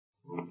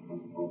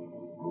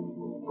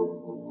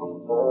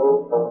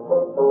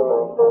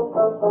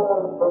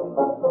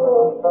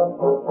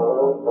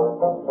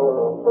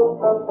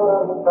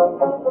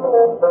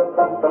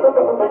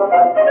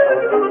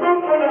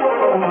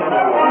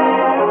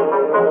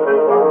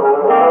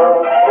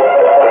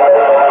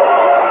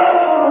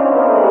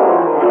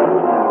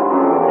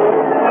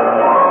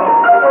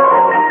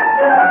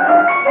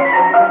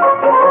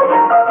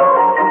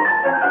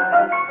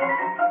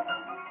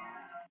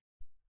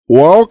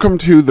Welcome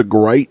to the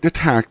Great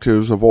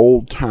Detectives of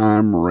Old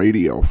Time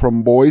Radio.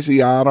 From Boise,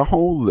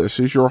 Idaho, this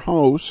is your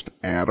host,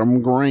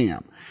 Adam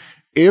Graham.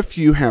 If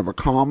you have a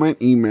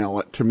comment, email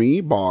it to me,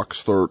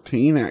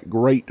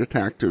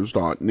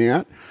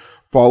 box13@greatdetectives.net.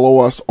 Follow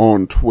us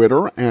on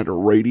Twitter at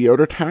Radio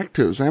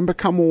Detectives and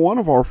become one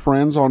of our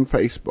friends on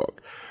Facebook.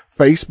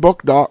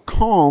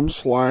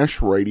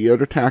 Facebook.com/Radio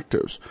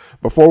Detectives.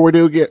 Before we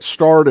do get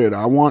started,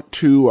 I want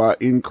to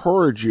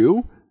encourage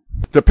you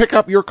to pick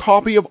up your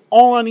copy of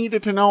All I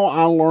Needed to Know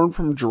I Learned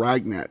from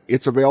Dragnet.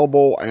 It's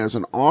available as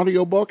an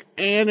audiobook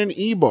and an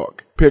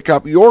ebook. Pick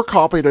up your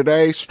copy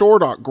today,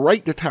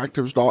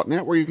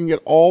 store.greatdetectives.net, where you can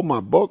get all my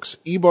books,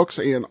 ebooks,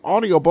 and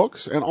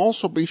audiobooks. And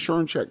also be sure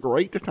and check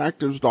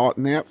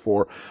greatdetectives.net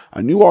for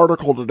a new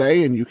article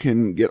today, and you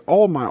can get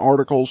all of my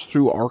articles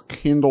through our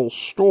Kindle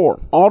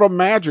store,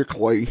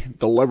 automatically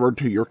delivered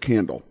to your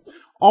Kindle.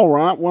 All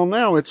right, well,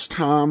 now it's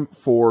time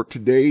for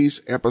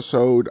today's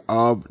episode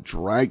of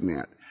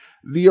Dragnet.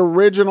 The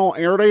original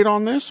air date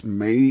on this,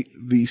 May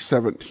the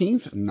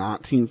 17th,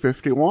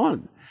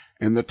 1951.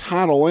 And the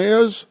title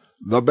is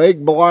The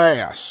Big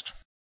Blast.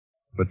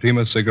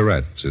 Fatima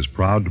Cigarettes is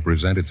proud to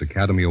present its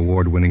Academy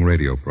Award-winning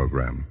radio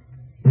program.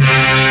 The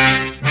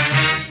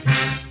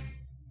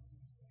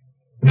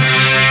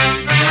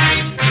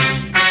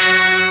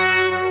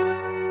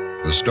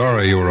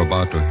story you are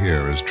about to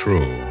hear is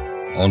true.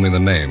 Only the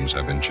names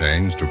have been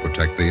changed to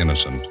protect the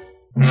innocent.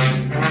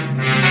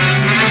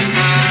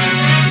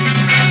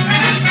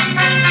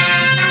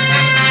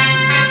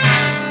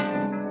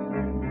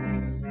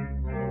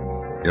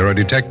 You're a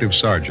detective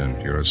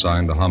sergeant. You're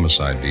assigned the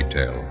homicide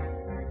detail.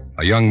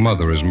 A young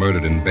mother is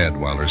murdered in bed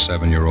while her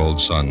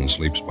 7-year-old son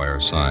sleeps by her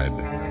side.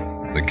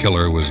 The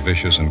killer was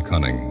vicious and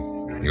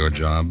cunning. Your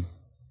job?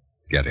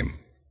 Get him.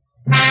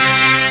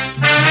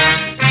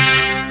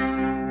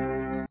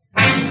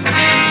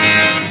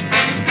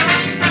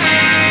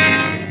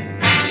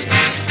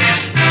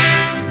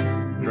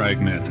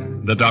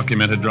 Dragnet, the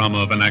documented drama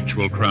of an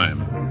actual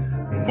crime.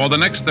 For the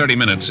next 30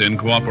 minutes, in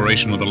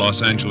cooperation with the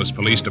Los Angeles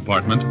Police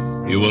Department,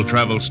 you will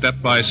travel step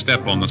by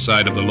step on the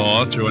side of the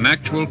law through an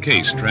actual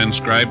case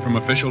transcribed from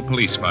official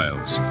police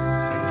files.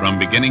 From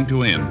beginning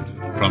to end,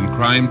 from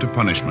crime to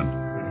punishment,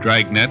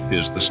 Dragnet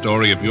is the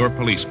story of your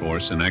police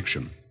force in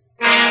action.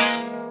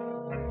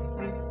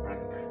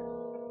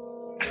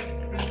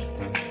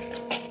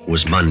 It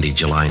was Monday,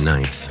 July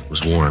 9th. It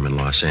was warm in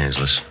Los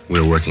Angeles.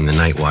 We were working the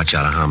night watch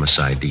out of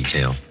homicide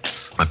detail.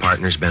 My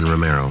partner's Ben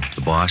Romero.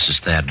 The boss is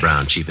Thad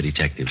Brown, chief of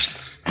detectives.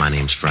 My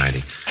name's Friday.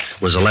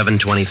 It was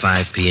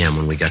 11:25 p.m.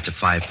 when we got to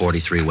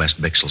 543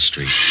 West Bixel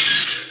Street.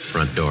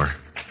 Front door.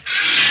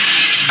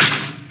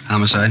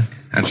 Homicide?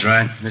 That's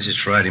right. This is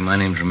Friday. My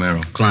name's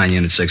Romero. Klein,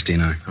 Unit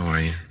 16R. How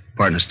are you?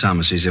 Partner's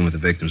Thomas. He's in with the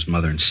victim's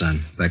mother and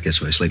son. Back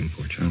this way, sleeping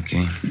porch.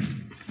 Okay.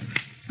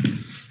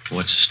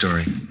 What's the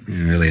story?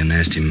 Yeah, really a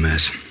nasty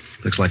mess.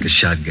 Looks like a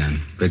shotgun.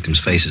 Victim's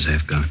face is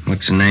half gone.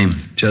 What's the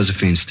name?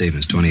 Josephine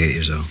Stevens, 28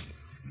 years old.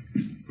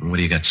 What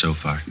do you got so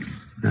far?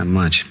 Not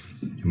much.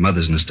 Her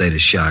mother's in a state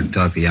of shock.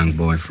 Talked to the young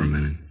boy for a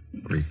minute.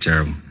 Pretty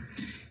terrible.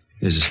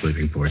 Here's the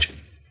sleeping porch.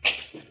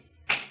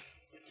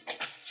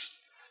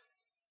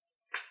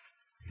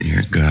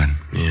 Dear God.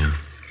 Yeah.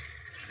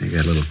 They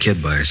got a little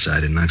kid by her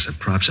side who knocks the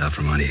props out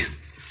from under you.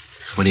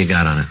 What do you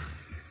got on it?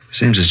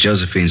 Seems as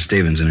Josephine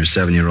Stevens and her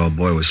 7-year-old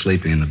boy were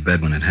sleeping in the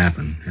bed when it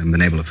happened. Haven't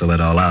been able to fill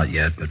it all out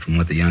yet, but from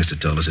what the youngster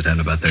told us, it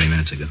happened about 30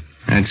 minutes ago.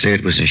 I'd say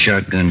it was a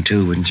shotgun,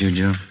 too, wouldn't you,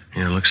 Joe?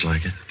 Yeah, looks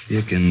like it.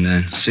 You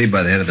can see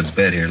by the head of the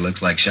bed here, it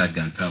looks like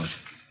shotgun pellets.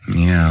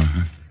 Yeah.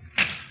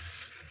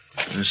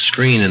 The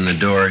screen in the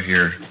door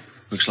here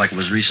looks like it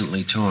was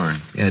recently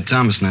torn. Yeah,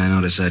 Thomas and I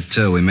noticed that,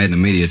 too. We made an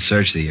immediate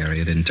search of the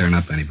area. Didn't turn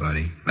up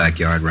anybody.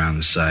 Backyard, round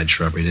the side,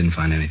 shrubbery, didn't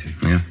find anything.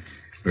 Yeah?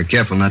 We were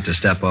careful not to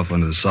step off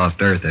onto the soft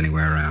earth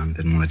anywhere around.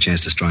 Didn't want a chance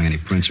destroying any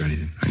prints or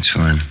anything. That's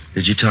fine.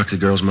 Did you talk to the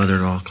girl's mother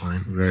at all,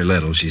 Klein? Very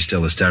little. She's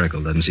still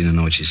hysterical. Doesn't seem to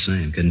know what she's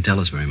saying. Couldn't tell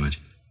us very much.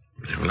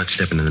 Yeah, well, let's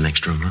step into the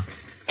next room, huh?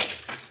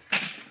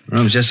 The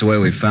room's just the way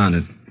we found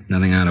it.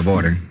 Nothing out of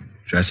order.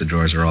 Dresser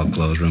drawers are all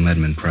closed. Room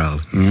hadn't been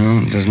prowled. No,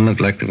 it doesn't look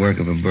like the work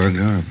of a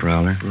burglar or a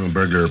prowler. Well, a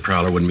burglar or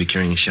prowler wouldn't be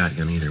carrying a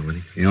shotgun either, would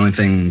he? The only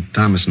thing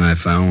Thomas and I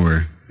found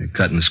were a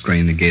cut in the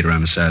screen, the gate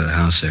around the side of the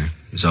house there.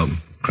 It was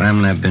open.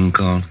 Crime lab been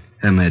called?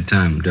 Haven't had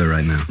time to do it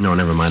right now. No,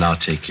 never mind. I'll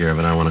take care of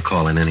it. I want to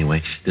call in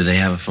anyway. Do they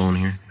have a phone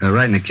here?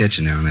 Right in the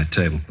kitchen there on that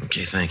table.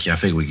 Okay, thank you. I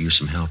figure we could use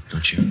some help,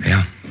 don't you?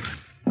 Yeah.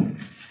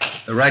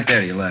 Right there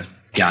to your left.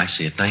 Yeah, I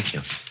see it. Thank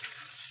you.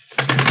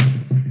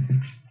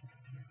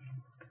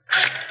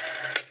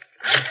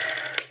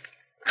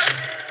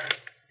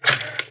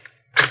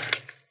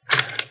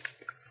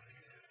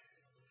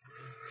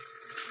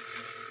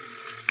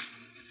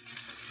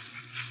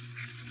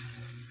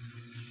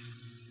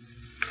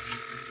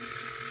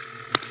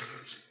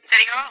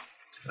 City Hall.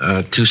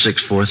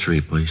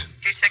 2643, please.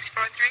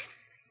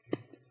 2643?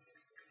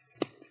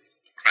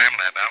 Crime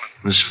lab, Alan.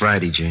 This is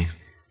Friday, Jay.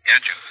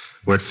 Gotcha.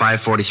 We're at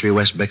 543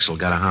 West Bixel.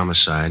 Got a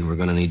homicide. We're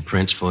going to need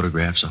prints,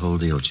 photographs, the whole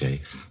deal,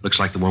 Jay. Looks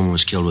like the woman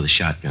was killed with a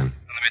shotgun.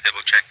 Let me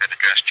double check that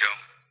address, Joe.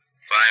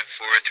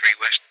 543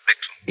 West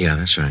Yeah,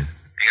 that's right. You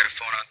got a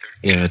phone out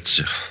there? Yeah, it's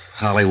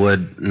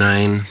Hollywood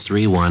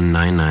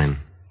 93199.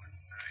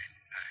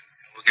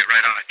 We'll get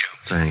right on it,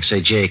 Joe. Thanks.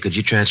 Say, Jay, could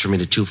you transfer me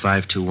to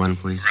 2521,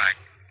 please? Right.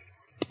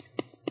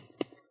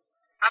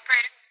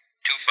 Operator,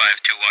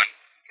 2521.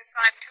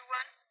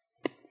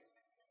 2521.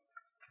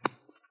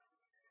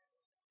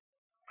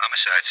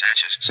 Homicide,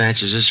 Sanchez.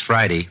 Sanchez, this is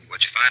Friday.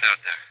 What'd you find out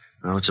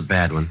there? Oh, it's a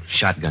bad one.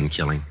 Shotgun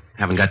killing.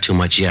 Haven't got too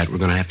much yet. We're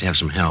going to have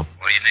some help.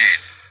 What do you need?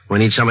 We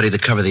need somebody to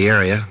cover the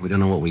area. We don't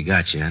know what we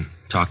got yet.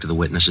 Talk to the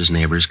witnesses,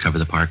 neighbors, cover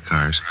the parked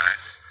cars. Right.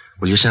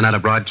 Will you send out a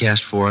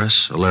broadcast for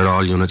us? Alert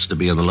all units to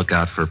be on the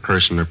lookout for a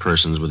person or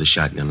persons with a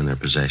shotgun in their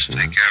possession.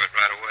 Take care of it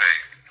right away.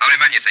 How many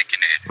men you think you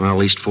need? Well, at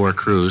least 4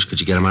 crews. Could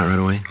you get them out right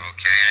away? Okay,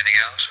 anything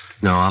else?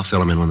 No, I'll fill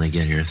them in when they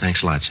get here.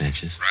 Thanks a lot,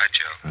 Sanchez. Right,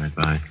 Joe. All right,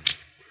 bye.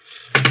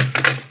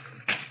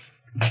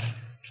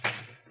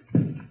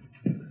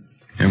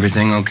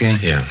 Everything okay?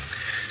 Yeah.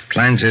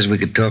 Klein says we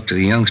could talk to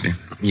the youngster.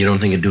 You don't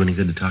think it'd do any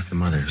good to talk to the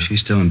mother? Huh? She's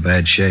still in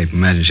bad shape.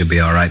 Imagine she'll be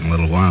all right in a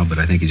little while, but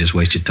I think you just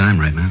wasted time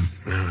right now.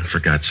 Well, I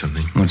forgot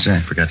something. What's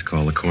that? I forgot to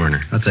call the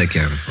coroner. I'll take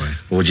care of it for you.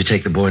 Well, would you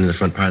take the boy into the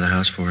front part of the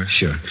house for us?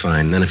 Sure.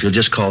 Fine. Then if you'll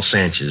just call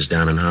Sanchez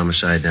down in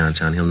Homicide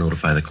downtown, he'll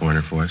notify the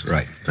coroner for us.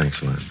 Right.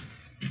 Thanks a lot.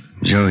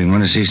 Joe, you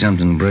want to see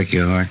something to break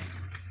your heart?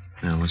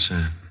 Now, what's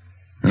that?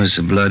 Notice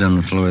the blood on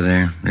the floor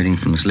there, leading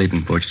from the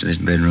sleeping porch to this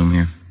bedroom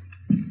here.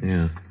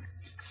 Yeah.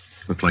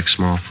 Look like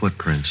small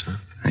footprints, huh?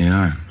 They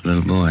are.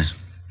 Little boys.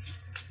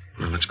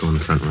 Well, let's go in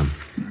the front room.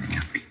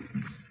 Yeah.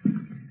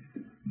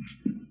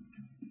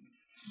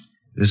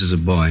 This is a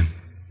boy,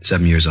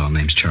 7 years old,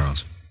 name's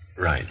Charles.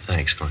 Right.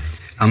 Thanks, Glenn.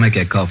 I'll make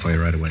that call for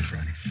you right away,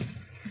 Friday.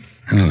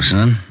 Hello,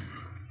 son.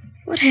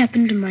 What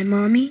happened to my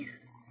mommy?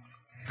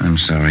 I'm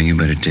sorry. You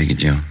better take it,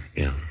 Joe.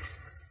 Yeah.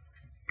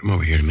 Come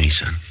over here to me,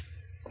 son.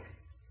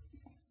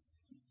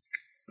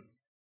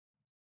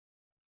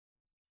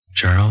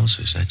 Charles,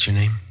 is that your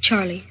name?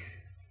 Charlie.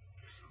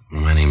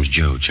 Well, my name's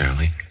Joe,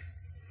 Charlie.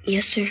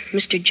 Yes, sir.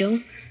 Mr. Joe?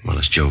 Well,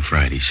 it's Joe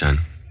Friday, son.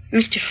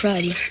 Mr.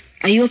 Friday,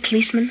 are you a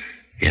policeman?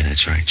 Yeah,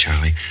 that's right,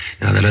 Charlie.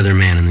 Now, that other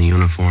man in the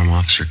uniform,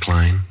 Officer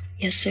Klein,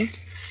 Yes, sir.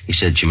 he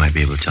said you might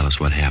be able to tell us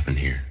what happened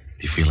here.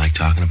 Do you feel like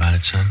talking about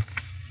it, son?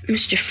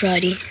 Mr.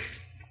 Friday,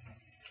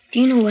 do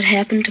you know what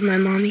happened to my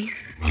mommy?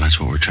 Well, that's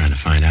what we're trying to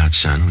find out,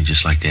 son. We'd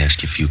just like to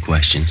ask you a few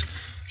questions.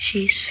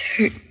 She's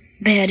hurt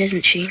bad,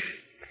 isn't she?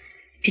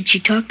 Did she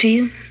talk to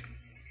you?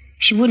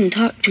 She wouldn't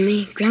talk to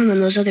me. Grandma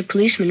and those other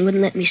policemen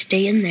wouldn't let me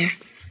stay in there.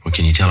 Well,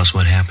 can you tell us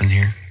what happened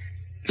here?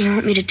 You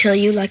want me to tell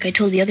you like I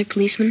told the other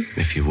policemen?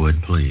 If you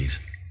would, please.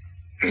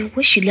 I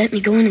wish you'd let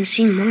me go in and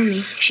see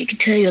Mommy. She could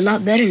tell you a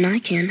lot better than I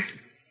can.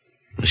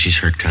 Well, she's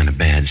hurt kind of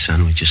bad,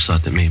 son. We just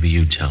thought that maybe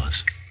you'd tell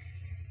us.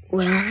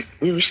 Well,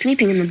 we were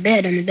sleeping in the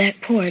bed on the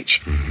back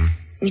porch. Mm-hmm.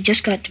 We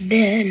just got to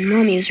bed, and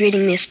Mommy was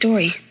reading me a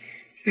story.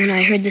 Then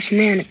I heard this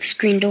man at the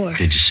screen door.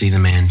 Did you see the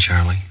man,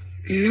 Charlie?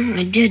 No,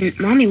 I didn't.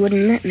 Mommy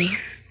wouldn't let me.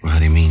 Well, how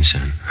do you mean,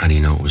 son? How do you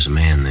know it was a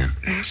man, then?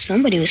 Well,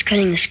 somebody was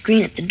cutting the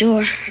screen at the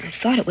door. I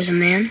thought it was a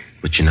man.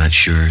 But you're not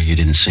sure? You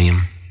didn't see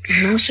him?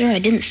 No, sir, I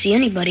didn't see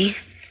anybody.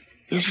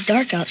 It was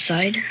dark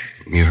outside.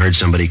 You heard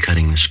somebody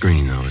cutting the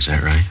screen, though, is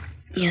that right?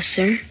 Yes,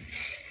 sir.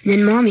 And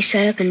then Mommy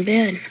sat up in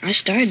bed. I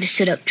started to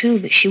sit up, too,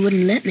 but she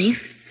wouldn't let me.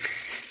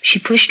 She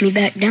pushed me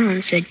back down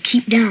and said,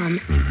 "Keep down."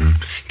 Mm-hmm.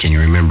 Can you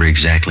remember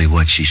exactly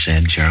what she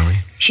said, Charlie?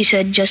 She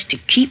said just to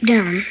keep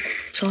down.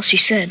 That's all she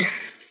said.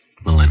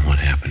 Well, then what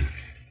happened?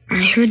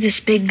 I heard this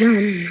big gun,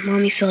 and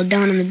Mommy fell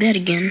down on the bed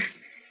again.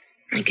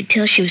 I could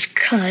tell she was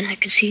cut. I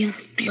could see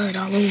blood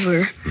all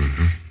over her.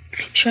 Mm-hmm.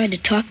 I tried to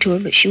talk to her,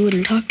 but she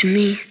wouldn't talk to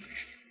me.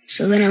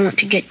 So then I went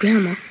to get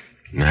Grandma.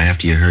 Now,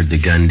 after you heard the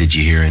gun, did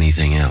you hear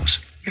anything else?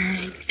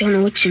 I don't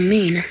know what you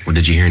mean. Well,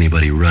 did you hear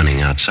anybody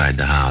running outside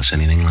the house?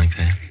 Anything like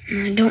that?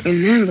 I don't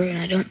remember, and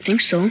I don't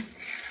think so.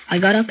 I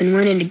got up and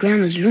went into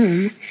Grandma's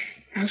room.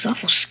 I was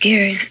awful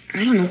scared.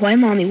 I don't know why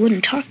Mommy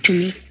wouldn't talk to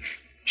me.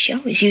 She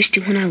always used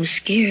to when I was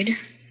scared.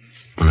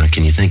 Well, now,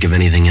 can you think of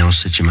anything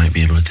else that you might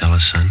be able to tell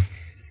us, son?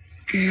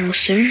 No,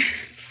 sir.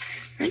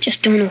 I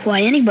just don't know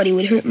why anybody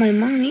would hurt my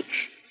Mommy.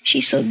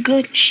 She's so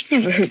good. She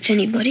never hurts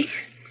anybody.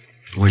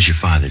 Where's your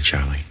father,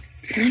 Charlie?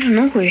 I don't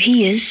know where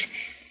he is.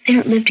 They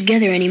don't live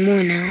together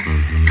anymore now.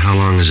 Mm-hmm. How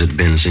long has it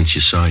been since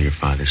you saw your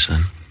father,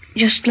 son?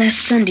 Just last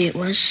Sunday it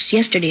was.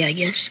 Yesterday, I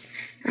guess.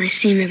 I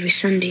see him every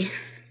Sunday.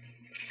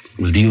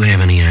 Well, do you have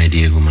any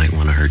idea who might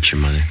want to hurt your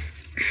mother?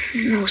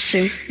 No,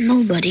 sir.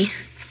 Nobody.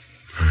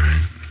 All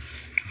right.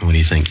 What do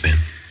you think, Ben?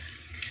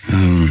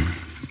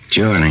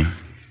 Charlie,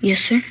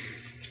 Yes, sir?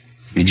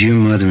 did your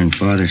mother and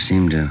father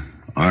seem to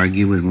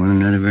argue with one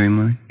another very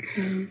much?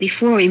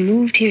 Before we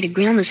moved here to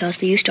Grandma's house,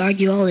 they used to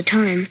argue all the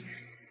time.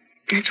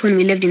 That's when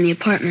we lived in the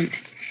apartment.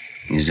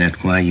 Is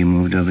that why you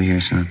moved over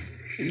here, son?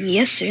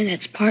 Yes, sir,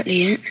 that's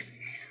partly it.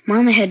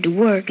 Mama had to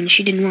work, and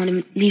she didn't want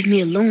to leave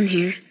me alone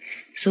here.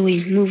 So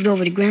we moved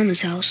over to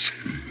Grandma's house.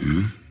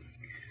 Mm-hmm.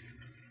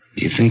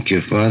 Do you think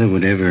your father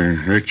would ever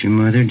hurt your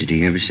mother? Did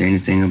he ever say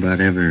anything about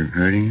ever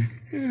hurting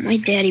her? My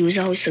daddy was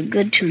always so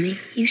good to me.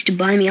 He used to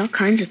buy me all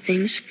kinds of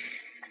things.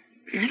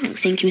 I don't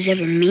think he was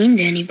ever mean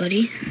to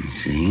anybody.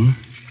 See?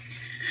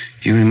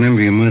 Do you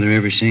remember your mother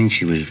ever saying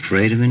she was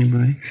afraid of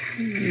anybody?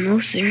 No,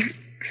 sir.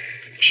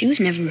 She was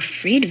never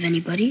afraid of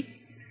anybody.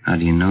 How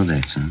do you know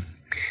that, son?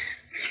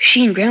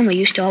 She and Grandma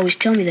used to always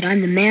tell me that I'm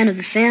the man of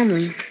the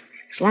family.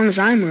 As long as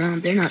I'm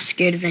around, they're not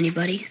scared of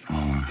anybody.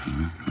 Oh,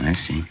 I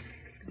see.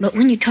 But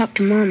when you talk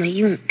to Mama,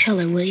 you won't tell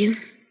her, will you?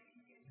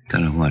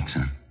 Tell her what,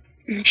 son?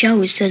 She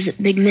always says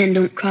that big men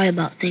don't cry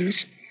about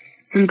things.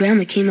 When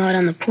Grandma came out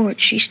on the porch,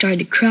 she started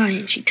to cry,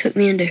 and she took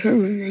me into her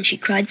room, and she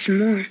cried some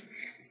more.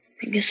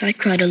 I guess I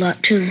cried a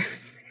lot, too.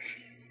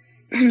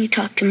 When you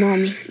talk to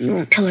Mommy, you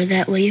won't tell her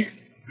that, will you?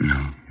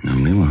 No,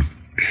 we won't.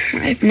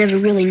 I've never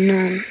really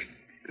known.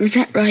 Is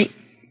that right?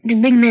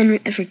 Do big men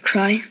ever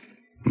cry?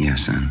 Yeah,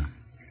 son.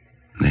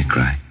 They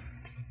cry.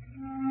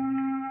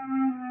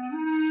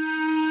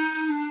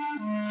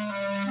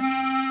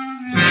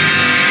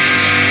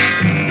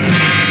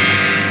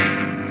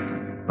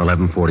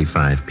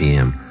 "11:45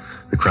 p.m.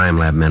 The crime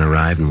lab men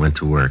arrived and went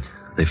to work.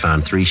 They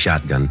found 3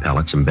 shotgun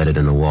pellets embedded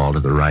in the wall to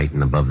the right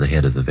and above the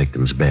head of the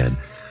victim's bed.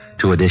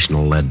 2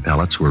 additional lead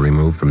pellets were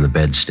removed from the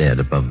bedstead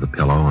above the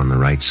pillow on the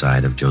right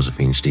side of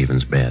Josephine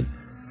Stevens' bed.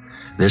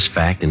 This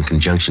fact, in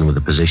conjunction with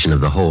the position of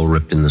the hole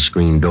ripped in the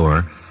screen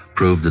door,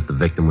 proved that the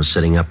victim was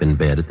sitting up in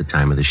bed at the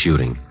time of the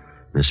shooting.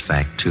 This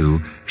fact,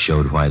 too,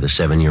 showed why the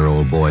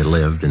 7-year-old boy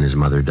lived and his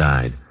mother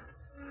died.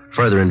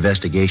 Further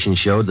investigation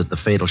showed that the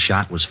fatal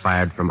shot was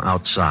fired from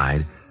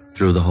outside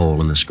through the hole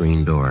in the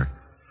screen door.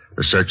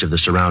 The search of the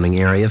surrounding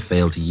area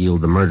failed to yield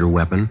the murder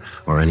weapon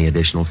or any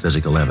additional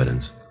physical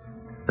evidence.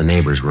 The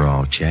neighbors were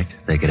all checked.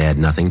 They could add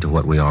nothing to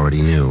what we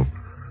already knew.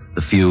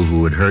 The few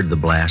who had heard the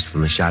blast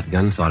from the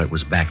shotgun thought it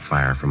was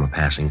backfire from a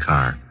passing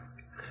car.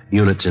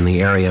 Units in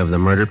the area of the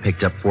murder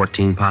picked up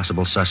 14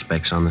 possible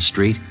suspects on the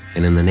street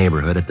and in the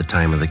neighborhood at the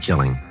time of the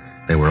killing.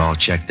 They were all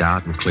checked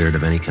out and cleared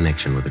of any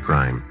connection with the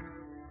crime.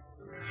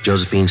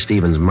 Josephine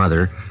Stevens'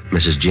 mother,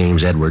 Mrs.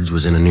 James Edwards,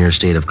 was in a near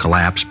state of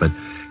collapse, but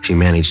she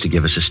managed to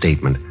give us a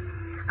statement.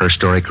 Her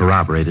story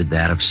corroborated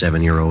that of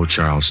 7-year-old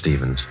Charles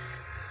Stevens.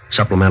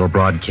 Supplemental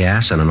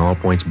broadcasts and an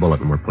all-points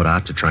bulletin were put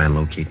out to try and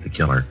locate the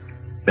killer.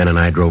 Ben and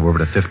I drove over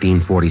to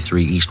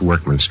 1543 East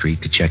Workman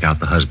Street to check out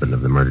the husband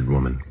of the murdered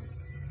woman.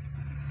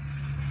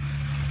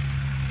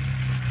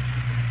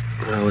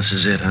 Well, this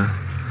is it, huh?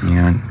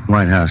 Yeah,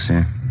 White House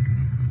there.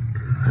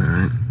 All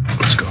right,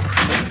 let's go.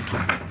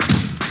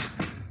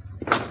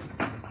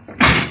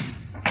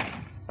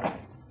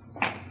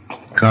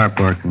 Car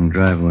parked in the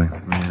driveway.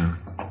 Yeah.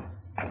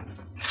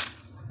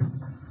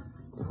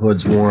 The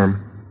hood's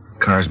warm.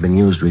 Car's been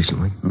used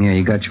recently. Yeah,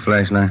 you got your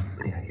flashlight?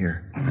 Yeah,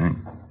 here. All right.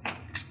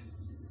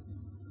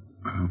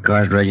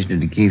 Car's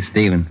registered to Keith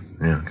Stevens.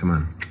 Yeah, come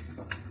on.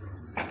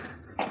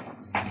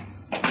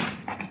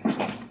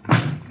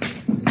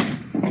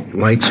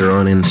 Lights are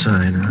on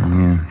inside, huh?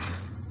 Yeah.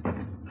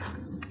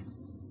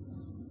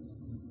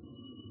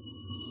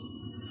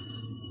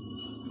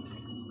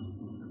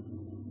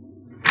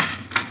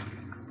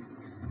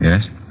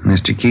 Yes?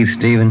 Mr. Keith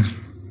Stevens,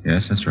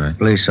 Yes, that's right.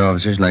 police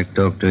officers like to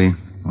talk to you.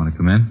 Want to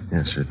come in?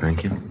 Yes, sir,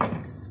 thank you.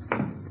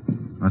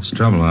 What's the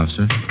trouble,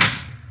 officer?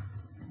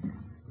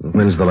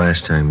 When's the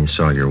last time you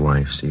saw your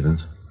wife,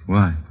 Stevens?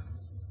 Why?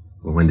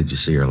 Well, when did you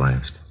see her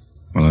last?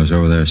 Well, I was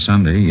over there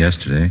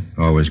yesterday.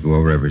 Always go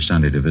over every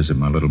Sunday to visit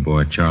my little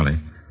boy, Charlie.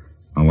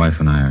 My wife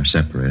and I are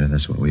separated.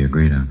 That's what we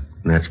agreed on.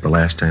 And that's the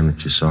last time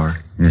that you saw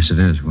her? Yes, it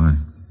is. Why?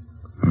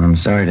 Well, I'm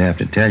sorry to have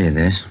to tell you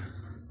this.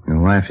 Your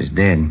wife is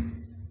dead.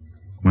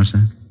 What's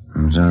that?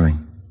 I'm sorry.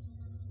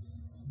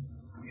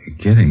 You're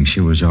kidding.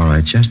 She was all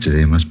right yesterday.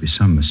 There must be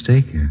some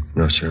mistake here.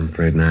 No, sir, I'm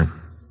afraid not.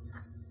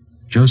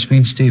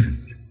 Josephine Stevens.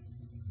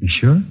 You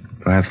sure?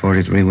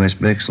 543 West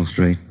Bixel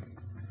Street.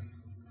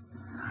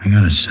 I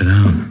gotta sit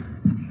down.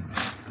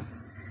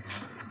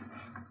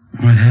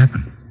 What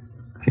happened?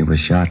 She was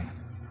shot.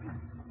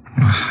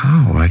 Well,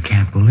 how? I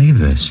can't believe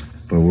this.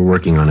 Well, we're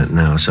working on it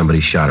now.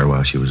 Somebody shot her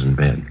while she was in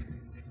bed.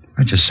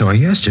 I just saw her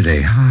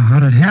yesterday. How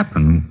did it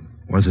happen?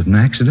 Was it an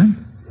accident?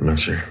 No,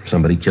 sir.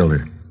 Somebody killed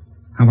her.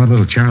 How about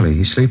little Charlie?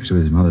 He sleeps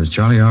with his mother. Is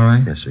Charlie all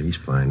right? Yes, sir. He's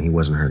fine. He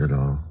wasn't hurt at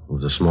all. It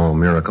was a small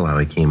miracle how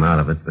he came out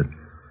of it, but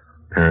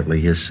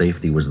apparently his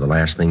safety was the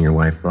last thing your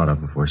wife thought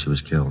of before she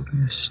was killed.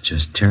 It's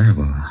just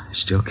terrible. I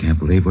still can't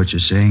believe what you're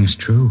saying is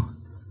true.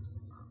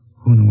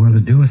 Who in the world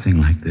would do a thing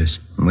like this?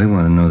 We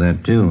want to know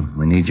that, too.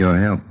 We need your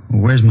help.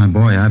 Well, where's my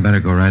boy? I better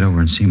go right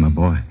over and see my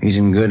boy. He's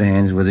in good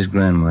hands with his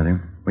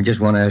grandmother. We just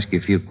want to ask you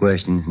a few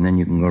questions, and then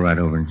you can go right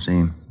over and see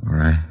him. All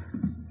right.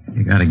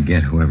 You gotta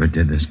get whoever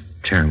did this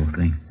terrible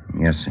thing.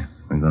 Yes, sir.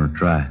 We're going to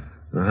try.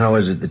 Well, how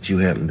is it that you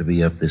happen to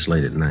be up this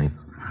late at night?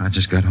 I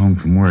just got home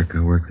from work. I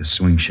work the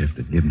swing shift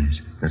at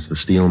Gibney's. That's the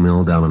steel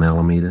mill down in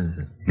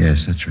Alameda?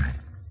 Yes, that's right.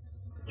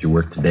 Did you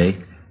work today?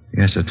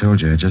 Yes, I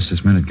told you. I just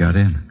this minute got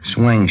in.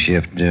 Swing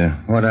shift.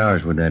 What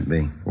hours would that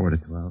be? 4 to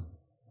 12.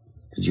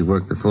 Did you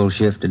work the full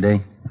shift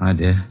today? I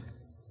did.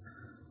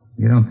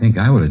 You don't think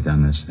I would have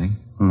done this thing?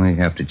 We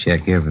have to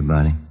check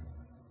everybody.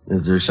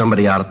 Is there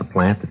somebody out at the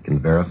plant that can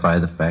verify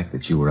the fact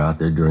that you were out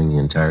there during the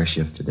entire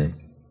shift today?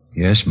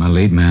 Yes, my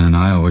lead man and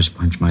I always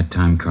punch my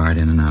time card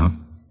in and out.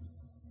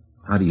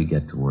 How do you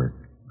get to work?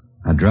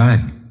 I drive.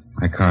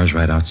 My car's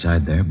right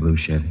outside there, blue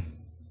Chevy.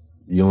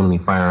 Do you own any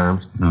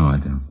firearms? No, I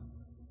don't.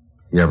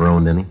 You ever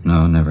owned any?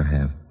 No, never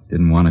have.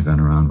 Didn't want a gun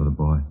around with a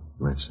boy.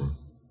 Let's see.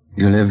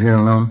 You live here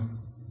alone?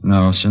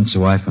 No, since the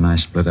wife and I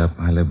split up,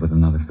 I live with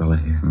another fella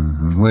here.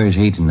 Mm-hmm. Where is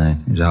he tonight?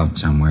 He's out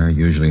somewhere,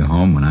 usually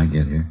home when I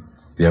get here.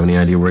 Do you have any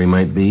idea where he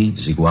might be?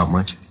 Does he go out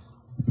much?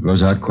 He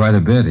goes out quite a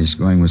bit. He's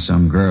going with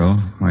some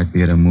girl. Might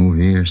be at a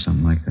movie or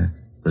something like that.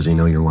 Does he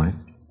know your wife?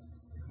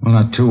 Well,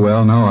 not too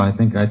well, no. I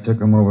think I took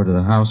him over to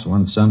the house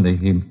one Sunday.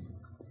 He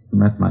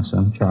met my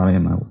son Charlie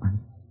and my wife.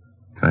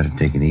 Try to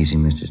take it easy,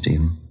 Mr.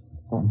 Stevens.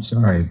 Oh, I'm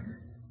sorry.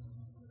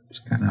 It's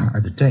kind of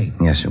hard to take.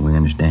 Yes, sir, we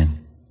understand.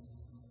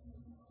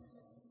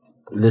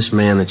 This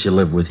man that you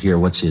live with here,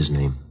 what's his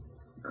name?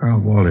 Carl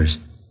Walters.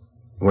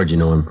 Where'd you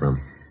know him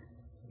from?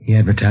 He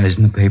advertised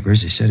in the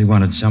papers. He said he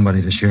wanted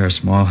somebody to share a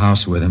small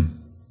house with him.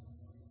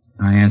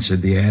 I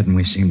answered the ad, and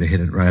we seemed to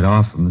hit it right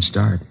off from the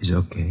start. He's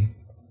okay.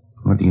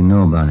 What do you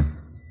know about him?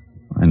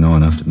 I know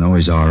enough to know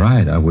he's all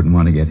right. I wouldn't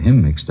want to get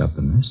him mixed up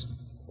in this.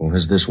 Well,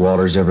 has this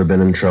Walters ever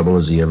been in trouble?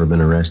 Has he ever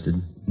been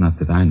arrested? Not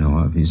that I know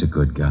of. He's a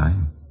good guy.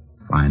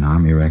 Fine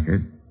Army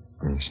record.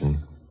 I see.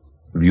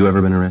 Have you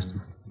ever been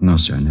arrested? No,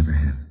 sir, I never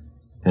have.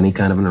 Any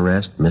kind of an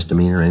arrest?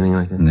 Misdemeanor, anything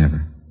like that?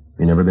 Never.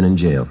 You never been in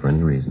jail for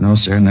any reason? No,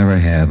 sir, never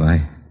have.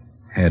 I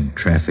had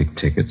traffic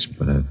tickets,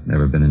 but I've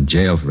never been in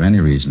jail for any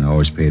reason. I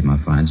always paid my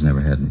fines,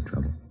 never had any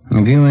trouble.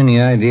 Have you any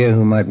idea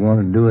who might want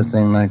to do a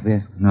thing like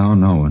this? No,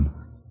 no one.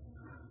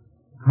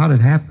 How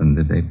did it happen?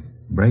 Did they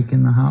break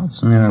in the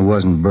house? No, it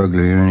wasn't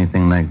burglary or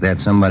anything like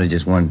that. Somebody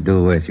just wanted to do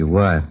away with your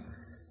wife.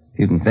 If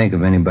you can think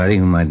of anybody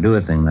who might do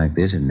a thing like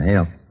this, it'd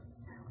help.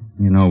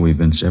 You know, we've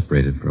been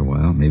separated for a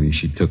while. Maybe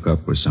she took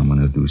up with someone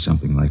who'd do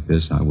something like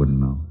this. I wouldn't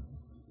know.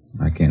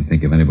 I can't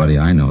think of anybody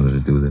I know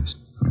that'd do this.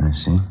 I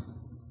see.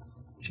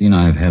 She and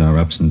I have had our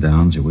ups and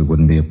downs, or we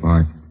wouldn't be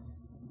apart.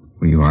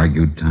 We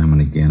argued time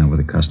and again over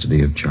the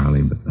custody of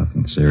Charlie, but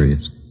nothing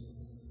serious.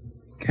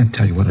 Can't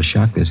tell you what a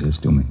shock this is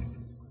to me.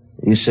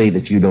 You say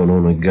that you don't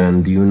own a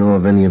gun. Do you know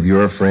of any of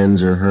your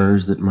friends or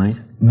hers that might?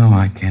 No,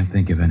 I can't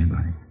think of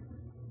anybody.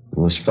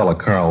 Well, this fella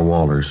Carl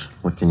Walters,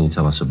 what can you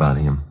tell us about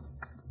him?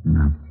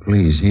 Now,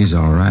 please, he's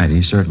all right.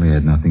 He certainly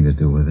had nothing to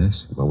do with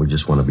this. Well, we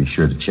just want to be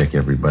sure to check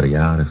everybody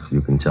out. If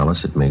you can tell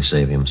us, it may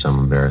save him some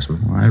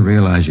embarrassment. Well, I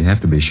realize you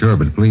have to be sure,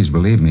 but please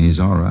believe me, he's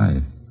all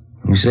right.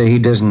 You say he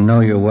doesn't know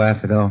your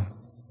wife at all?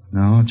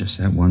 No, just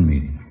that one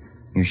meeting.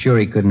 You're sure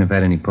he couldn't have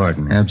had any part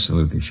in it?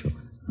 Absolutely sure.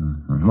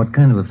 Mm-hmm. What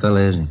kind of a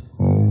fella is he?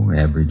 Oh,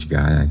 average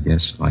guy, I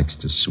guess. Likes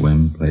to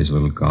swim, plays a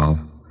little golf.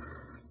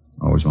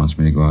 Always wants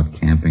me to go out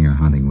camping or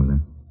hunting with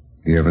him.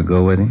 You ever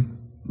go with him?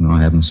 No,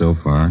 I haven't so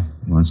far.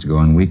 He wants to go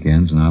on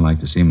weekends, and I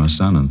like to see my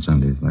son on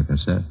Sundays, like I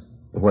said.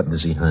 What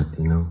does he hunt,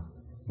 do you know?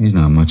 He's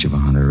not much of a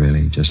hunter,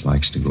 really. He just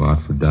likes to go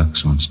out for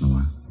ducks once in a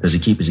while. Does he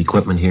keep his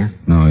equipment here?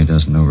 No, he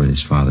doesn't, over at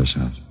his father's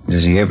house.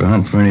 Does he ever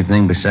hunt for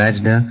anything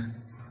besides ducks?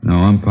 No,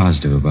 I'm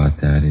positive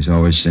about that. He's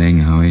always saying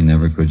how he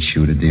never could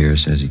shoot a deer.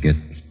 Says he gets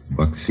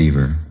buck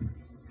fever.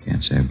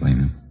 Can't say I blame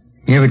him.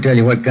 He ever tell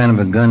you what kind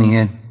of a gun he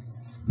had?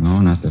 No,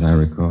 not that I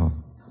recall.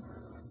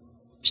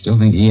 Still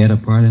think he had a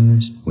part in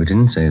this? We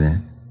didn't say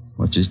that.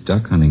 What's his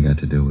duck hunting got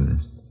to do with it?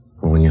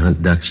 Well, when you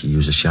hunt ducks, you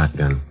use a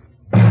shotgun.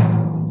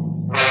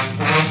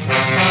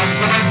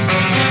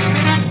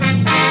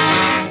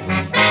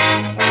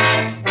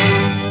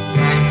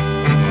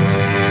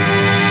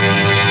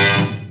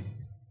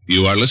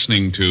 You are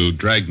listening to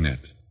Dragnet,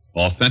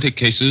 authentic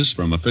cases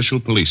from official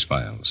police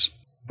files.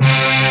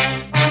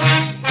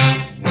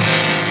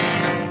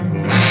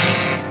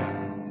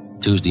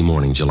 Tuesday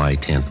morning, July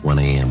 10th, 1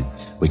 a.m.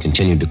 We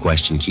continued to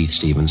question Keith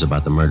Stevens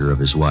about the murder of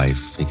his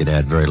wife. He could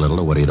add very little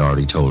to what he had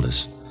already told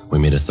us. We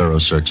made a thorough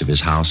search of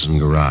his house and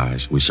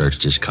garage. We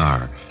searched his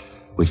car.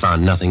 We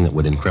found nothing that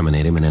would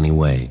incriminate him in any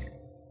way.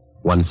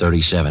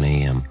 1:37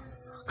 a.m.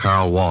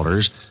 Carl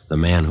Walters, the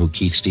man who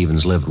Keith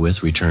Stevens lived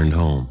with, returned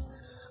home.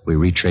 We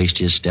retraced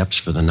his steps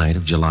for the night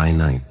of July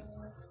 9th.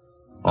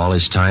 All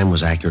his time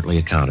was accurately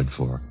accounted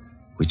for.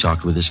 We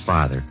talked with his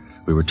father.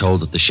 We were told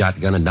that the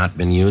shotgun had not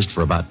been used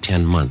for about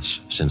 10 months,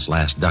 since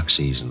last duck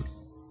season.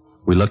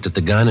 We looked at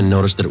the gun and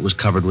noticed that it was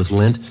covered with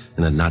lint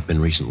and had not been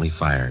recently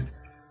fired.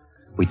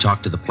 We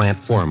talked to the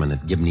plant foreman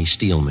at Gibney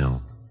Steel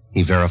Mill.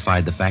 He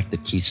verified the fact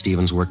that Keith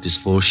Stevens worked his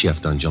full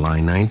shift on July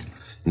 9th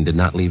and did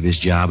not leave his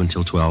job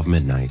until 12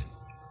 midnight.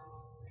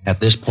 At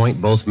this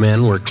point, both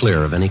men were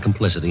clear of any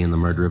complicity in the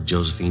murder of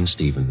Josephine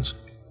Stevens.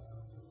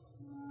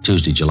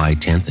 Tuesday, July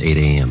 10th, 8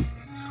 a.m.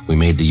 We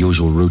made the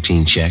usual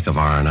routine check of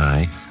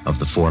R&I of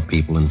the 4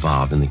 people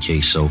involved in the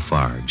case so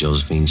far.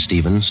 Josephine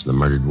Stevens, the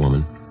murdered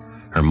woman,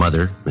 her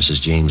mother, Mrs.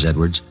 James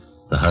Edwards,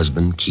 the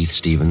husband, Keith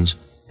Stevens,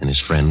 and his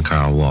friend,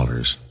 Carl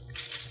Walters.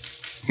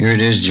 Here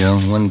it is, Joe.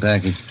 One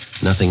package.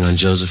 Nothing on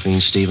Josephine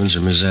Stevens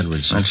or Miss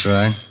Edwards. That's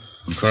right.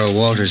 And Carl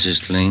Walters is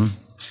clean.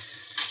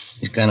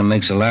 He kind of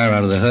makes a liar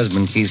out of the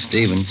husband, Keith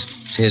Stevens.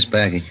 It's his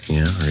package.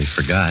 Yeah, or he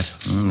forgot.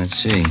 Let's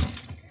see.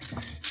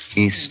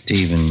 Keith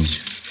Stevens.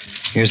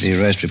 Here's the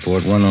arrest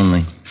report, one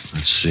only.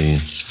 Let's see.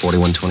 It's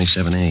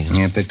 4127A.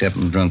 Yeah, picked up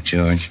in drunk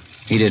charge.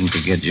 He didn't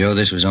forget, Joe.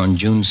 This was on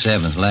June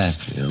 7th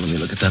last. Yeah, let me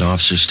look at that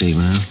officer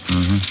statement, huh?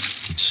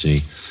 Mm-hmm. Let's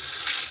see.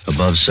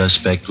 Above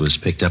suspect was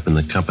picked up in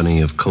the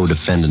company of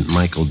co-defendant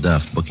Michael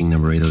Duff, booking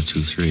number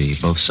 8023.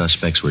 Both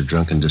suspects were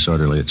drunk and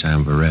disorderly at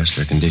time of arrest.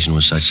 Their condition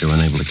was such they were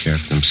unable to care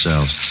for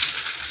themselves.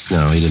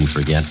 No, he didn't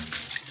forget.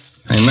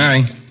 Hey,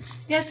 Mary.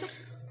 Yes, sir?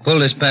 Pull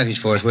this package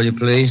for us, will you,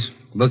 please?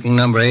 Booking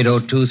number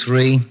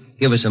 8023.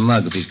 Give us a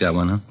mug if he's got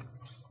one, huh?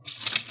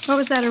 What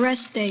was that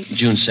arrest date?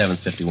 June 7th,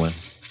 51.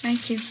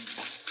 Thank you.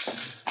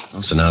 Well,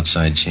 it's an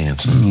outside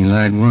chance. Huh? He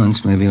lied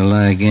once. Maybe he'll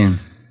lie again.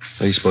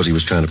 What do you suppose he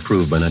was trying to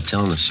prove by not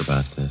telling us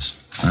about this?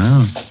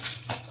 Oh.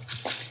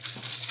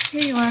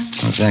 Here you are.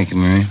 Oh, thank you,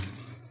 Mary.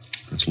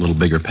 It's a little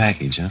bigger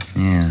package, huh?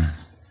 Yeah.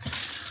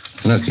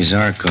 Look, his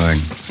R card.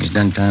 He's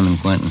done time in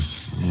Quentin.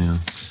 Yeah.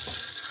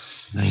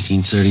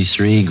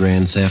 1933,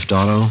 grand theft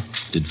auto.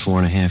 Did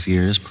 4.5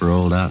 years,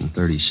 paroled out in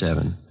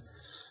 37.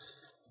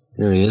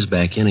 There he is,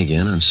 back in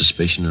again on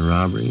suspicion of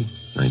robbery.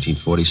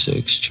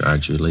 1946,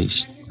 charge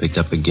released. Picked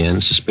up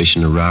again,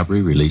 suspicion of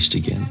robbery, released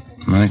again.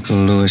 Michael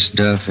Lewis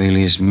Duff,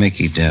 alias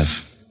Mickey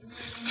Duff.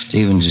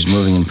 Stevens is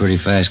moving in pretty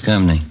fast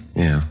company.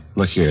 Yeah.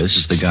 Look here, this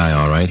is the guy,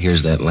 all right.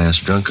 Here's that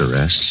last drunk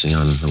arrest. See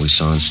on that we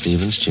saw on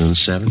Stevens, June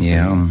 7th?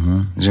 Yeah,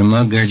 uh-huh. Is there a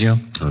mug there, Joe?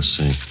 Let's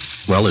see.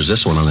 Well, there's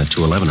this one on that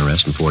 211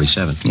 arrest in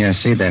 47. Yeah, I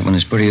see that one.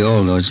 It's pretty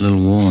old, though. It's a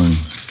little worn.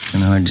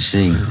 Kind of hard to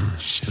see.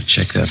 We'll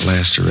check that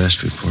last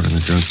arrest report on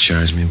the drunk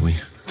charge. Maybe we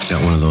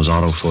got one of those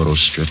auto photo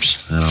strips.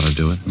 That ought to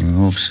do it. I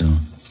hope so.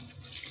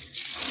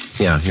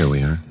 Yeah, here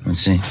we are.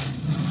 Let's see.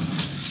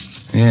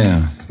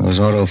 Yeah, those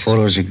auto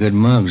photos are good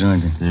mugs,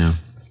 aren't they? Yeah.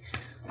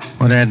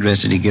 What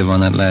address did he give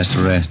on that last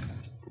arrest?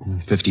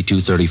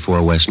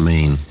 5234 West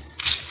Main.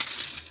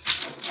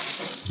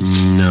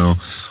 No,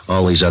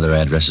 all these other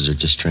addresses are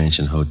just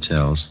transient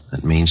hotels.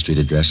 That Main Street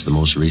address, the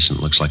most recent,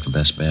 looks like the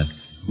best bet.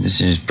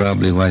 This is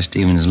probably why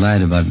Stevens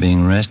lied about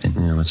being arrested.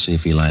 Yeah, let's see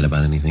if he lied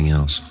about anything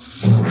else.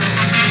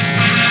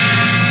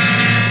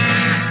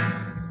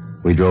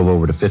 We drove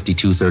over to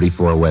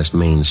 5234 West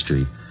Main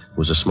Street. It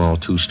was a small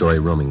 2-story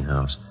rooming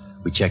house.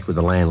 We checked with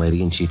the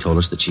landlady, and she told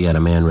us that she had a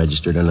man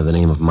registered under the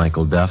name of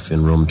Michael Duff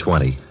in room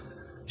 20.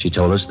 She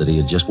told us that he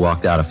had just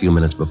walked out a few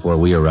minutes before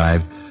we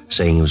arrived,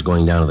 saying he was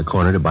going down to the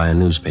corner to buy a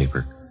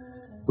newspaper.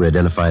 We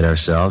identified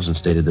ourselves and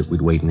stated that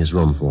we'd wait in his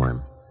room for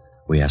him.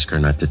 We asked her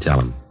not to tell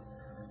him.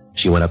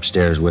 She went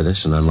upstairs with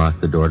us and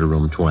unlocked the door to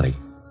room 20.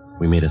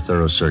 We made a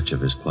thorough search of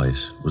his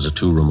place. It was a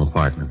 2-room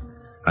apartment.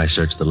 I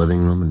searched the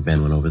living room, and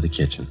Ben went over the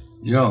kitchen.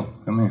 Joe,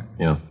 come here.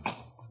 Yeah.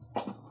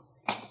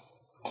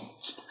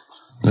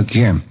 Look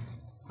here.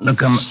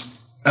 Look, I'm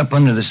up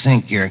under the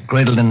sink here,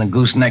 cradled in the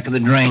gooseneck of the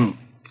drain.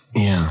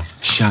 Yeah,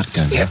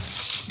 shotgun. Yep.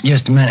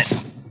 Just a minute.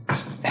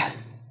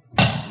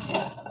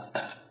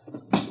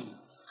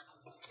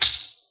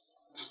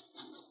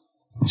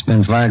 It's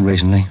been fired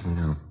recently.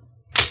 No.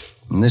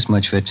 And this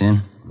much fits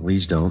in.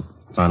 These don't.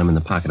 Found him in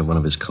the pocket of one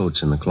of his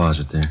coats in the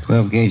closet there.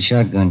 12-gauge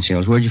shotgun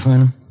shells. Where'd you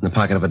find them? In the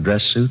pocket of a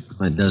dress suit?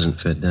 Well, it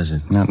doesn't fit, does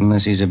it? Not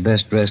unless he's the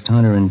best-dressed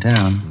hunter in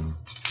town.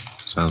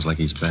 Sounds like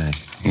he's back.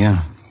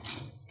 Yeah.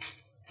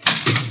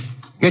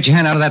 Get your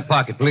hand out of that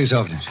pocket, police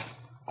officers.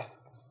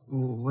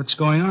 What's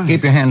going on?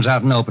 Keep your hands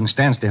out and open.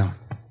 Stand still.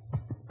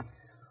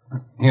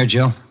 Here,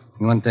 Joe.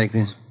 You want to take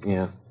this?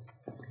 Yeah.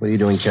 What are you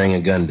doing carrying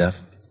a gun, Duff?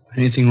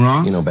 Anything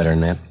wrong? You know better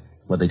than that.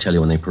 What'd they tell you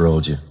when they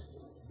paroled you?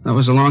 That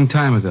was a long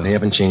time ago. They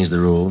haven't changed the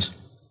rules.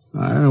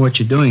 I don't know what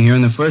you're doing here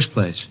in the first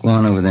place. Go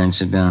on over there and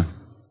sit down.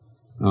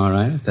 All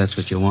right, if that's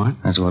what you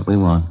want. That's what we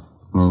want.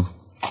 Move.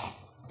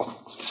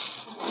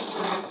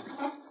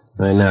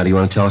 Right now, do you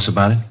want to tell us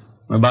about it?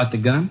 About the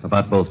gun?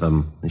 About both of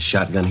them. This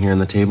shotgun here on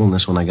the table and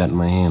this one I got in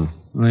my hand.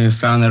 Well, you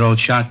found that old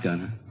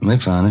shotgun, huh? We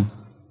found it.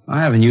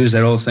 I haven't used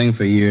that old thing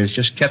for years.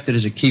 Just kept it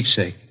as a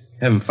keepsake.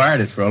 Haven't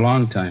fired it for a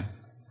long time.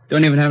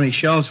 Don't even have any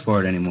shells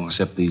for it anymore.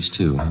 Except these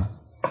two, huh?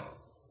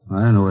 I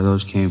don't know where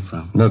those came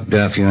from. Look,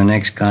 Duff, you're an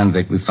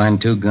ex-convict. We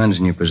find 2 guns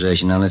in your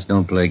possession. Now let's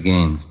don't play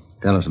games.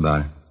 Tell us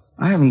about it.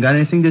 I haven't got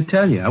anything to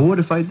tell you. I would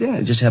if I I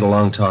did. just had a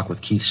long talk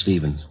with Keith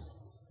Stevens.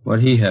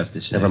 What'd he have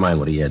to say? Never mind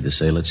what he had to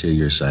say. Let's hear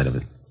your side of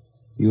it.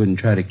 You wouldn't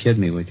try to kid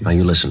me, would you? Now,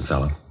 you listen,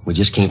 fella. We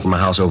just came from a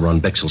house over on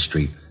Bixel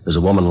Street. There's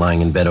a woman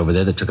lying in bed over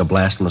there that took a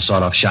blast from a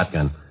sawed-off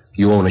shotgun.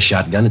 You own a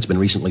shotgun. It's been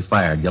recently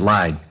fired. You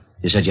lied.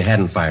 You said you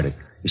hadn't fired it.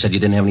 You said you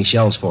didn't have any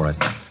shells for it.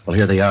 Well,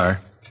 here they are.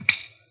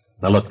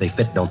 Now, look, they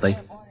fit, don't they?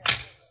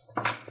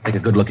 Take a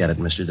good look at it,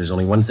 mister. There's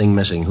only one thing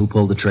missing. Who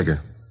pulled the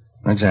trigger?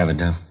 Let's have it,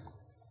 Duff.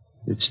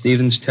 Did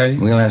Stevens tell you?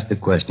 We'll ask the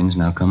questions.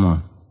 Now, come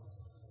on.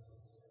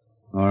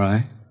 All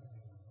right.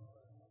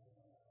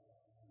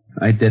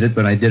 I did it,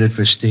 but I did it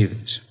for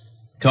Stevens.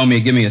 Told me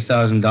he'd give me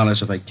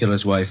 $1,000 if I kill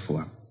his wife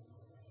for him.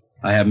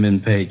 I haven't been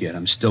paid yet.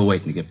 I'm still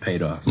waiting to get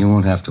paid off. You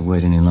won't have to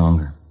wait any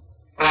longer.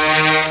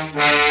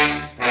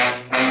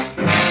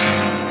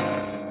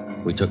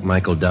 We took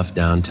Michael Duff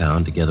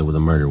downtown together with a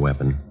murder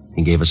weapon.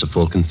 He gave us a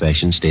full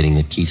confession stating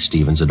that Keith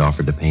Stevens had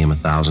offered to pay him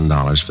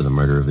 $1,000 for the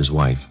murder of his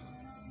wife.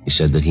 He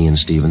said that he and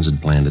Stevens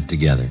had planned it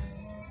together.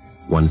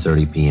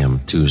 1:30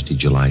 p.m., Tuesday,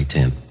 July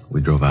 10th.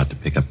 We drove out to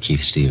pick up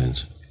Keith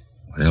Stevens.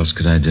 What else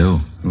could I do?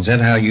 Is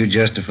that how you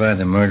justify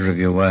the murder of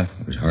your wife?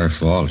 It was her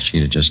fault. If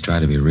she'd have just tried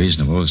to be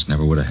reasonable, this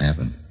never would have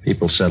happened.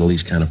 People settle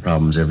these kind of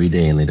problems every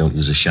day, and they don't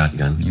use a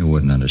shotgun. You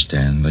wouldn't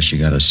understand. Unless you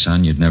got a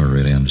son, you'd never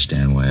really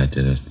understand why I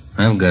did it.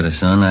 I've got a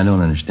son. I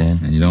don't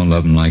understand. And you don't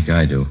love him like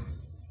I do.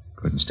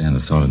 Couldn't stand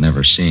the thought of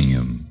never seeing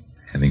him,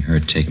 having her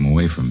take him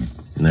away from me.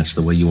 And that's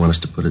the way you want us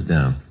to put it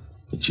down.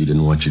 That you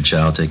didn't want your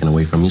child taken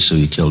away from you, so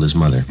you killed his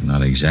mother.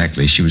 Not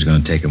exactly. She was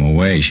going to take him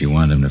away. She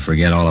wanted him to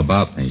forget all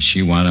about me.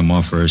 She wanted him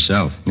off for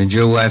herself. Did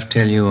your wife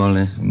tell you all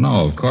this?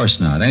 No, of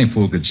course not. Any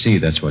fool could see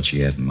that's what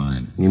she had in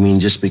mind. You mean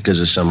just because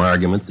of some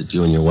argument that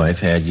you and your wife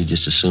had, you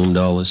just assumed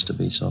all this to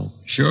be so?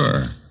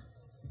 Sure.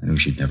 I knew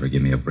she'd never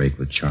give me a break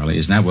with Charlie.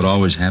 Isn't that what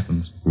always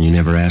happens? And you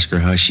never asked her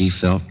how she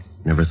felt?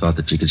 Never thought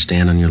that you could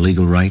stand on your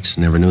legal rights?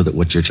 Never knew that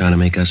what you're trying to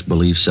make us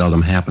believe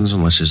seldom happens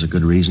unless there's a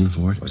good reason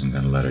for it? Wasn't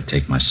going to let her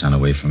take my son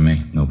away from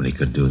me. Nobody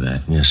could do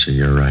that. Yes, sir,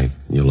 you're right.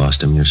 You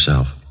lost him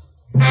yourself.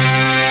 The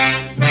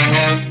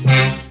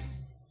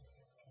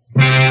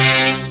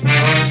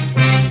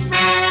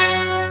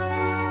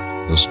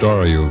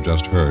story you've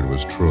just heard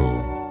was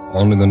true.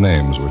 Only the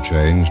names were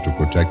changed to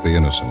protect the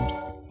innocent.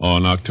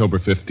 On October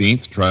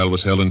 15th, trial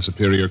was held in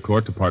Superior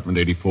Court, Department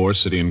 84,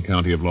 City and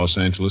County of Los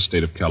Angeles,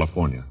 State of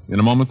California. In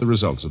a moment, the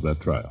results of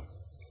that trial.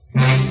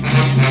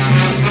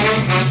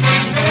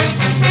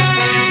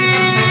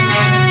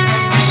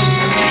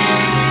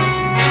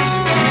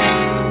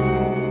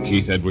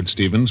 Keith Edward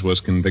Stevens was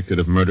convicted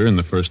of murder in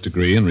the first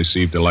degree and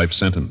received a life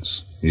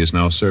sentence. He is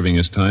now serving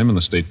his time in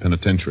the state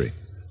penitentiary.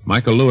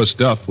 Michael Lewis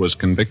Duff was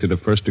convicted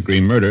of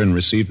first-degree murder and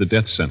received the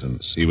death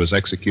sentence. He was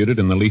executed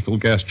in the lethal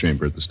gas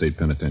chamber at the state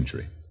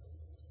penitentiary.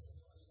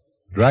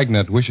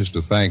 Dragnet wishes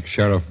to thank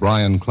Sheriff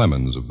Brian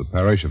Clemens of the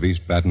parish of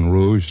East Baton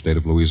Rouge, state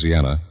of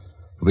Louisiana,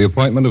 for the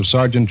appointment of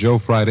Sergeant Joe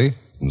Friday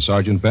and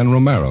Sergeant Ben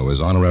Romero as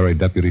honorary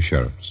deputy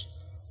sheriffs.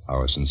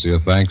 Our sincere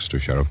thanks to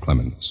Sheriff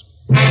Clemens.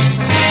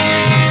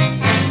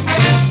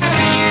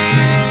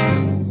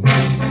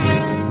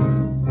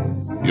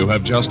 You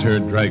have just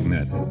heard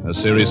Dragnet, a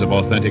series of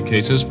authentic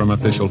cases from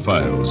official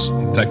files.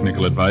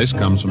 Technical advice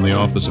comes from the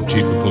Office of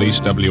Chief of Police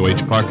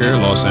W.H. Parker,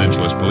 Los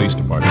Angeles Police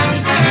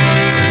Department.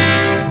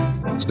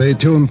 Stay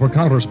tuned for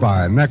Counter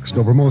Spy next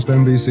over most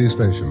NBC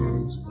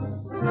stations.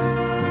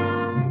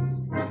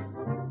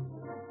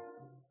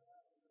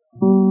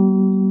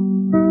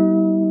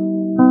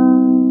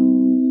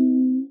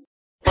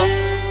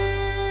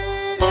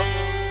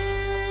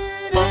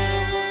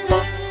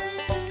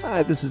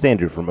 Hi, this is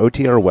Andrew from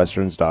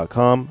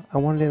OTRWesterns.com. I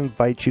wanted to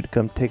invite you to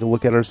come take a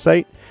look at our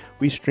site.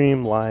 We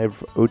stream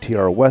live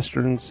OTR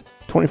Westerns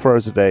 24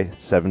 hours a day,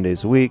 7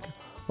 days a week,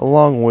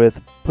 along with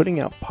putting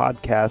out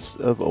podcasts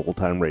of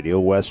old-time radio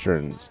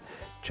westerns.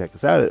 Check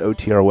us out at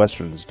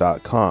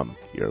OTRWesterns.com.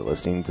 You're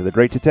listening to The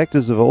Great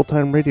Detectives of Old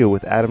Time Radio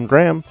with Adam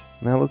Graham.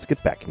 Now let's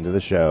get back into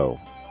the show.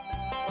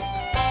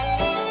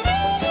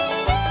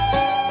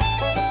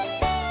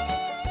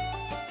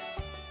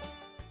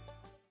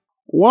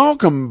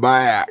 Welcome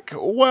back.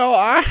 Well,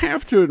 I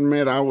have to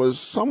admit I was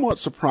somewhat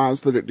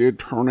surprised that it did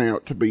turn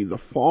out to be the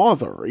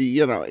father.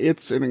 You know,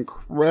 it's an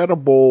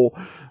incredible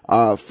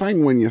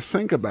thing when you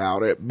think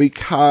about it,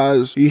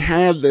 because he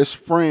had this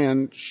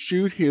friend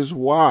shoot his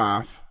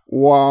wife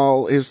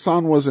while his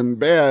son was in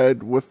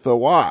bed with the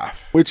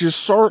wife, which is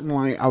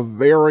certainly a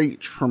very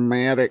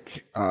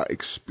traumatic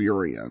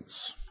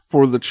experience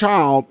for the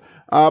child.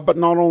 But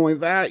not only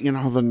that, you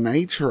know, the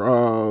nature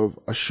of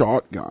a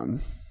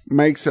shotgun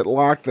makes it,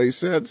 like they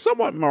said,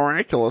 somewhat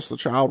miraculous the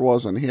child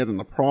wasn't hit in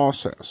the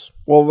process.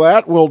 Well,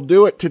 that will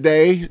do it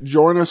today.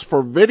 Join us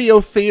for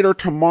Video Theater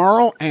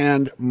tomorrow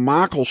and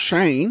Michael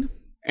Shane.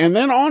 And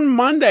then on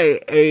Monday,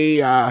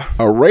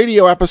 a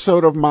radio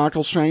episode of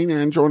Michael Shane,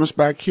 and join us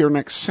back here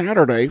next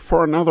Saturday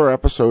for another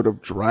episode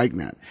of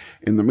Dragnet.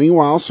 In the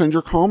meanwhile, send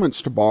your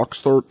comments to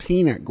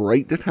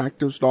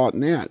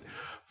box13@greatdetectives.net.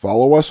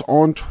 Follow us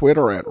on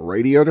Twitter at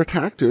Radio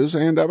Detectives,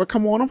 and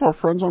become one of our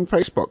friends on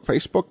Facebook,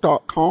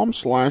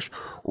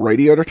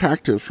 facebook.com/Radio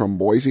Detectives. From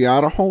Boise,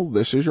 Idaho,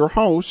 this is your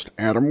host,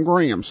 Adam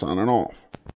Graham, signing off.